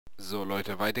So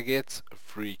Leute, weiter geht's.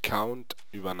 Free Count,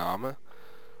 Übernahme.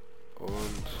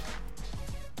 Und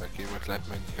da gehen wir gleich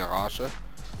mal in die Garage.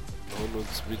 Und holen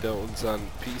uns wieder unseren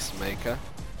Peacemaker.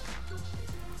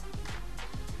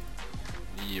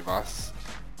 Wie, was?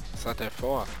 Was hat er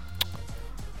vor?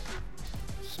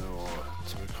 So,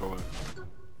 zurückholen.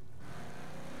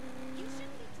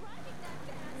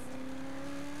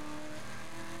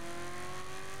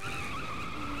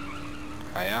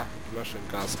 Naja, immer schön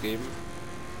Gas geben.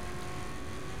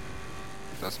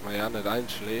 Dass man ja nicht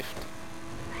einschläft.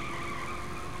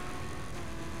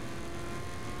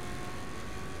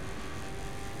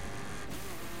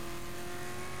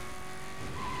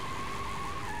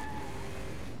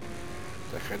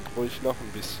 Der könnte ruhig noch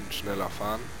ein bisschen schneller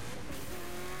fahren.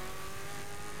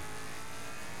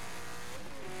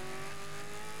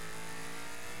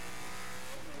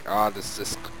 Ah, das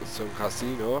ist so ein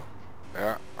Kasino.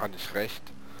 Ja, hatte ich recht.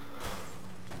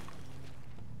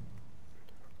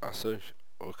 Achso,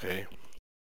 okay.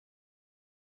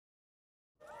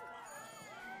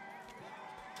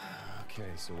 Okay,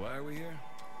 so why are we here?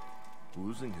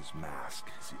 Losing his mask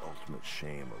is the ultimate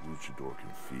shame a luchador can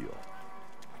feel.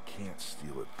 I can't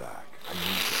steal it back. I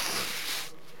need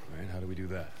it. Alright, how do we do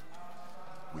that?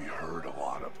 We hurt a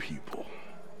lot of people.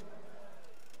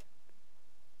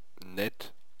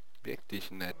 Nett. Wirklich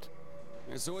nett.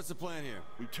 And so what's the plan here?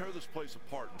 We tear this place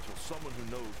apart until someone who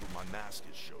knows where my mask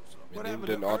is shows up. Wir nehmen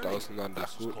den Ort auseinander.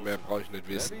 Gut, mehr brauche ich nicht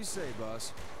wissen. Whatever you say,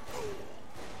 boss.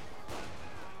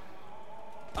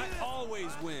 I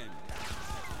always win.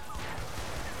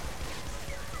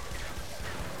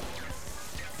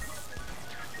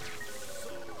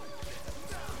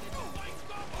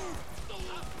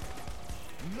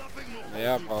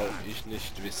 Mehr brauche ich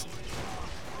nicht wissen.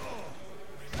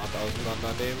 Ort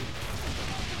auseinandernehmen.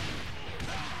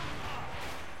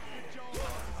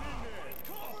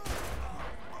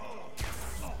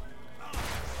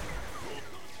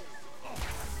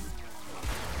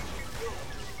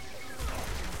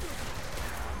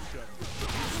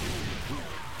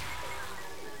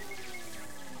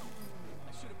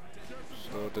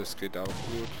 So, das geht auch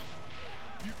gut.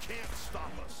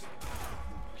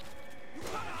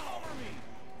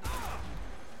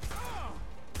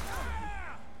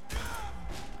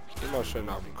 Immer schön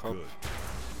auf den Kopf.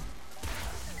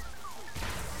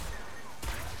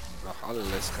 Mach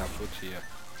alles kaputt hier.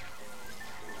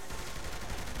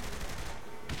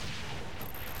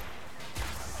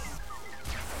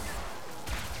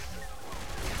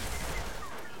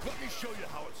 Let me show you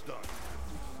how it's done.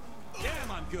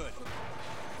 Damn, I'm good.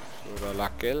 Oder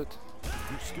Lackgeld.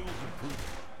 Your skills improve.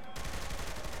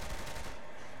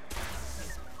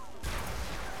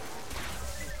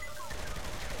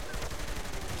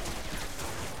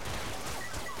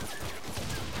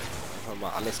 Einfach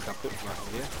mal alles kaputt machen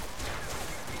hier.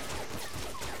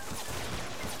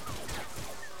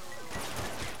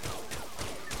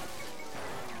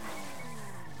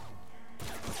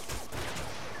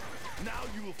 Now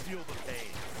you will feel the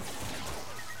pain.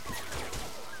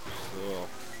 So.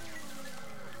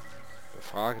 Wir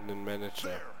fragen den Manager.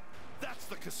 There. That's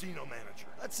the casino manager.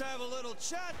 Let's have a little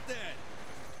chat then.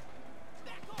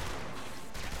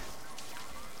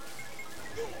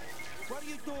 What are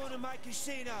you doing in my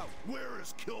casino? Where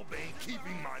is Killbane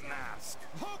keeping my mask?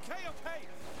 Okay, okay.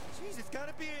 Jeez, it's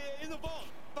gotta be in the vault,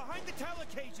 behind the teller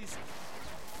cages.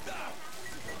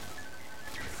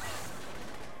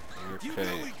 You knew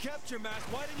Okay. we kept your mask.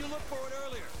 Why didn't you look for it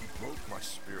earlier? He broke my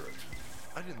spirit.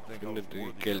 I didn't think I was Finde die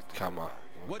worthy. Geldkammer.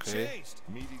 What Okay. changed?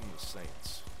 Meeting the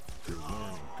saints. They're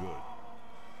learning good.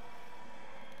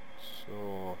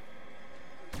 So.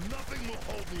 Nothing will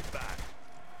hold me back.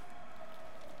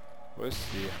 Wo ist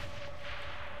sie?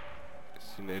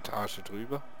 Ist sie eine Etage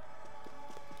drüber?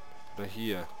 Oder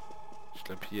hier? Ich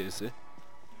glaube, hier ist sie.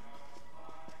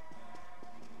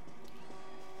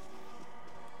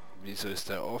 Wieso ist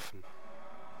der offen?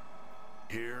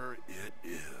 Here it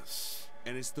is.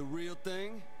 And it's the real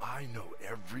thing? I know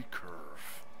every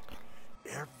curve,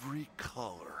 every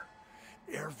color,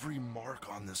 every mark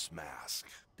on this mask.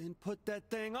 Then put that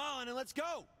thing on and let's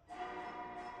go.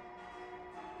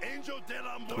 Angel de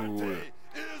la Muerte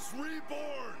is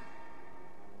reborn!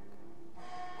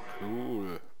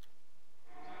 Cool.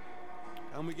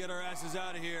 And we get our asses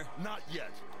out of here. Not yet.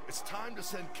 It's time to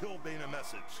send Killbane a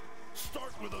message.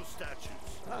 Start with those statues.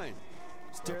 Fine.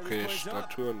 Tear Okay, this place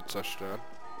up. Statuen zerstören.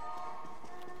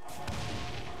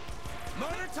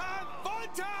 Murder time! Fun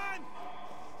time!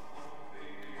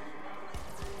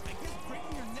 I guess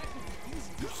breaking your neck would be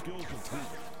easy. Your skills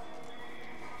improve.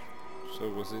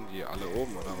 So, wo sind die? Alle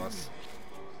oben, oder was?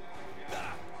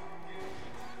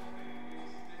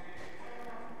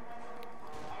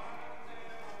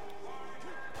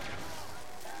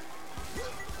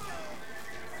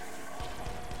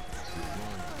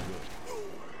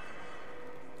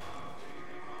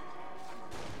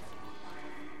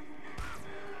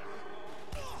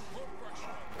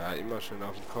 Ja, immer schön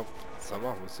auf den Kopf. Sag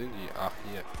mal, wo sind die? Ach,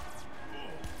 hier.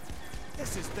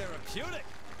 This is therapeutic.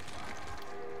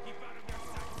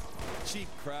 Cheap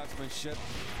craftsmanship.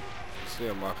 Das ist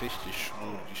ja mal richtig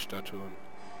schwul, die Statuen.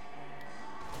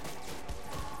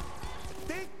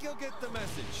 Think you'll get the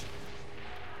message.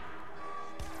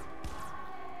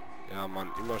 Ja,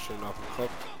 Mann, immer schön auf den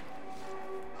Kopf.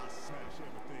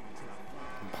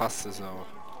 Dann passt es auch.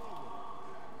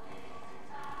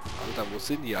 Alter, wo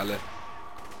sind die alle?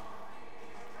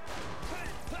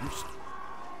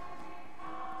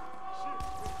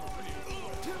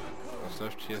 Was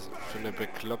läuft hier für eine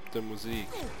bekloppte Musik?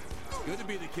 Good to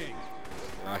be the king.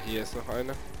 Ja, hier ist noch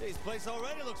eine. This place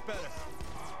already looks better.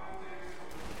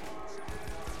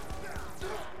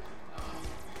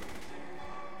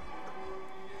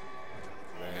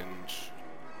 Mensch.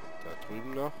 Da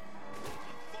drüben noch.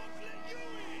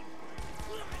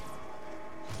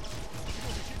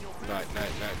 Nein,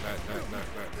 nein, nein, nein, nein, nein,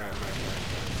 nein, nein, nein, nein.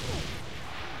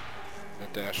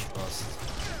 Nicht der Spaß.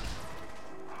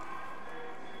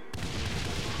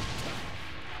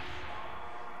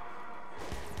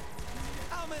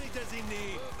 How many does he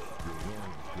need?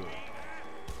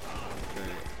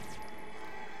 Okay.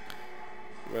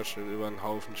 Immer schön über den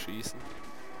Haufen schießen.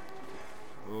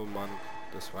 Oh Mann,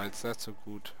 das war jetzt nicht so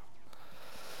gut.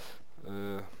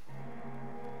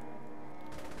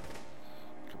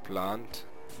 Geplant.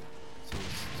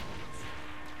 Sonst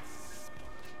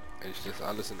hätte ich das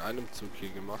alles in einem Zug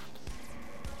hier gemacht.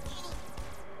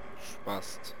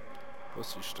 Spaß. Wo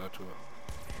ist die Statue?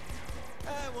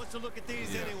 I want to look at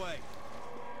these Yeah. anyway.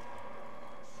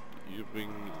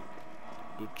 Übrigens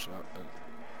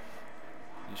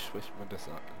wie spricht man das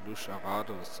an?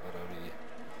 Luchadores oder wie?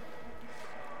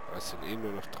 Es sind eh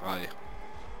nur noch 3.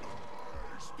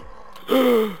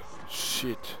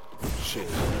 Shit. Shit.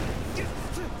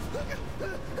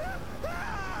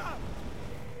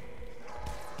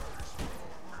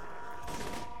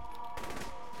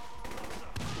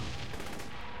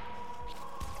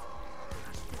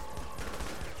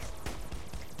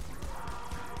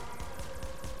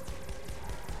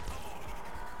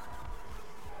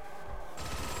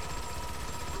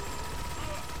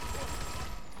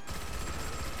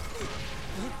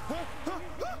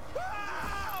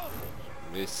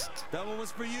 Mist. That one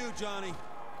was for you, Johnny.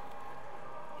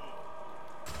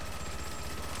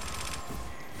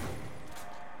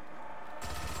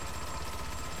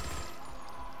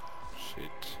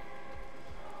 Shit.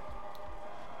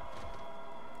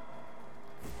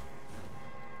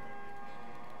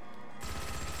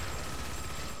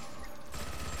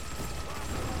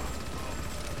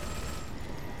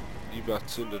 Lieber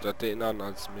zündet er den an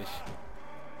als mich.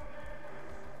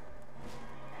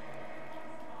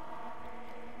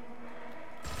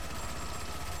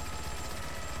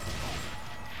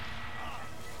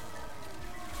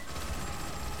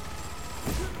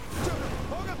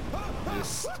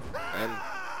 Mist.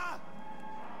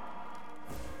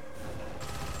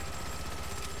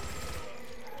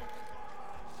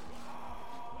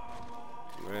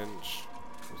 Mensch.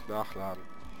 Muss nachladen.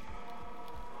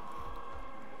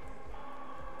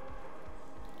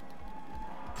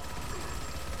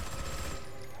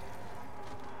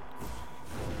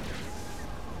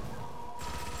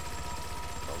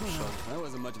 Komm schon. That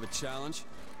wasn't much of a challenge.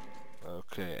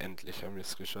 Okay, endlich haben wir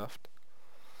es geschafft.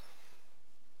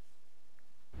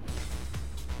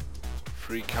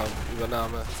 Free Count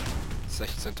Übernahme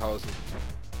 16.000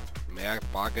 mehr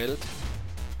Bargeld.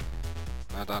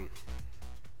 Na dann.